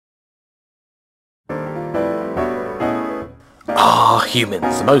are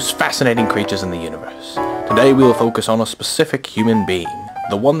humans, the most fascinating creatures in the universe. Today we will focus on a specific human being,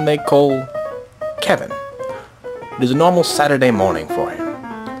 the one they call Kevin. It is a normal Saturday morning for him.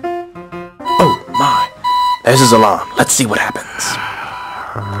 Oh my, there's his alarm. Let's see what happens.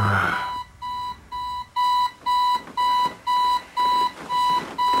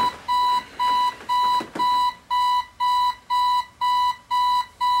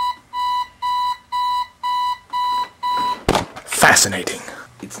 Fascinating.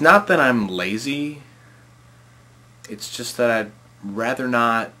 It's not that I'm lazy, it's just that I'd rather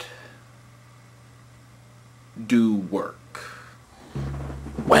not do work.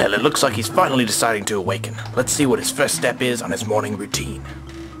 Well, it looks like he's finally deciding to awaken. Let's see what his first step is on his morning routine.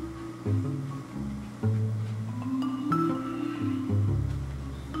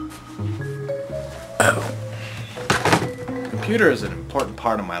 Oh. The computer is an important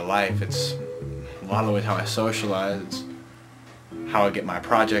part of my life. It's a lot of the way how I socialize. It's how I get my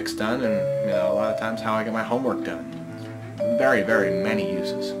projects done, and a lot of times how I get my homework done. Very, very many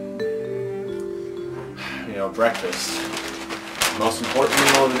uses. Breakfast. Most important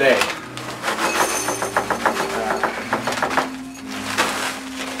meal of the day.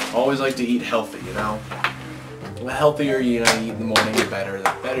 Always like to eat healthy, The healthier you eat in the morning, the better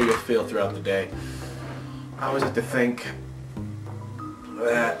you'll feel throughout the day. I always like to think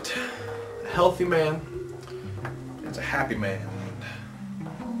that a healthy man is a happy man.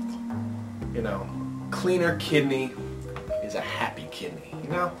 Cleaner kidney is a happy kidney,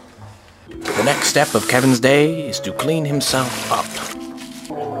 The next step of Kevin's day is to clean himself up.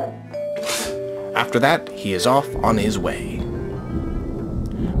 After that, he is off on his way.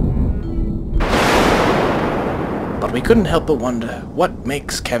 But we couldn't help but wonder what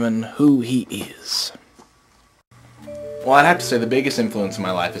makes Kevin who he is. Well, I'd have to say the biggest influence in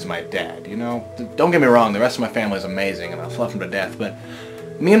my life is my dad, Don't get me wrong, the rest of my family is amazing and I love him to death, but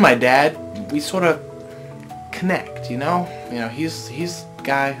me and my dad, we sort of connect, He's the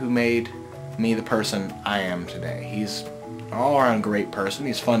guy who made me the person I am today. He's an all-around great person.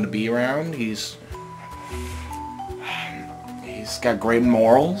 He's fun to be around. He's got great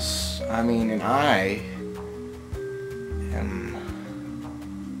morals. And I am...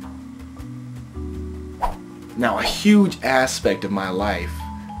 Now, a huge aspect of my life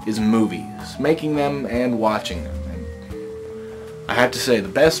is movies, making them and watching them. And I have to say, the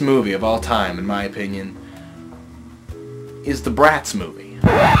best movie of all time, in my opinion, is the Bratz movie.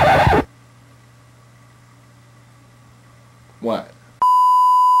 What?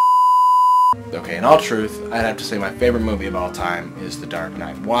 Okay, in all truth, I'd have to say my favorite movie of all time is The Dark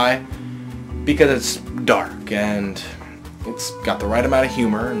Knight. Why? Because it's dark, and it's got the right amount of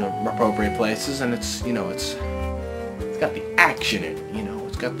humor in the appropriate places, and it's got the action in it,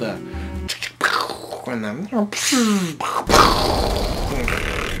 It's got the... and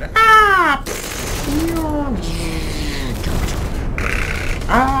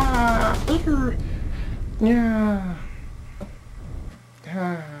yeah.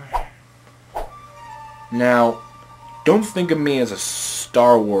 Now, don't think of me as a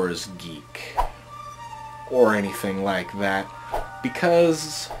Star Wars geek or anything like that,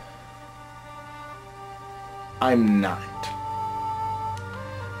 because I'm not.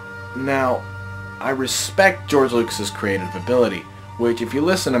 Now, I respect George Lucas's creative ability, which, if you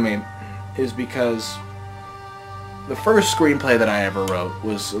listen to me, is because the first screenplay that I ever wrote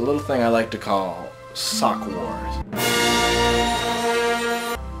was a little thing I like to call Sock Wars.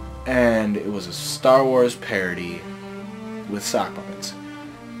 And it was a Star Wars parody with sock puppets.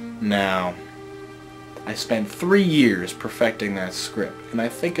 Now, I spent 3 years perfecting that script, and I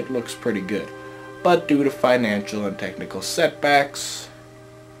think it looks pretty good. But due to financial and technical setbacks,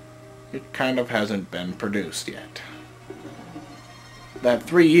 it kind of hasn't been produced yet. That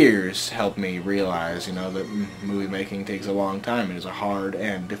 3 years helped me realize, that movie making takes a long time. It is a hard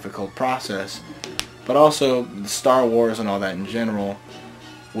and difficult process. But also, Star Wars and all that in general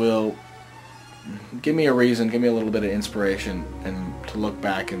will give me a reason, give me a little bit of inspiration, and to look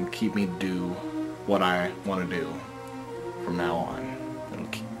back and keep me do what I want to do from now on. It'll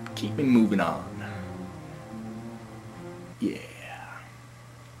keep me moving on. Yeah.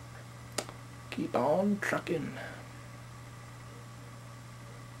 Keep on trucking.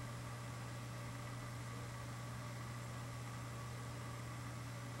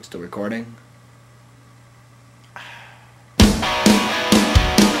 Still recording?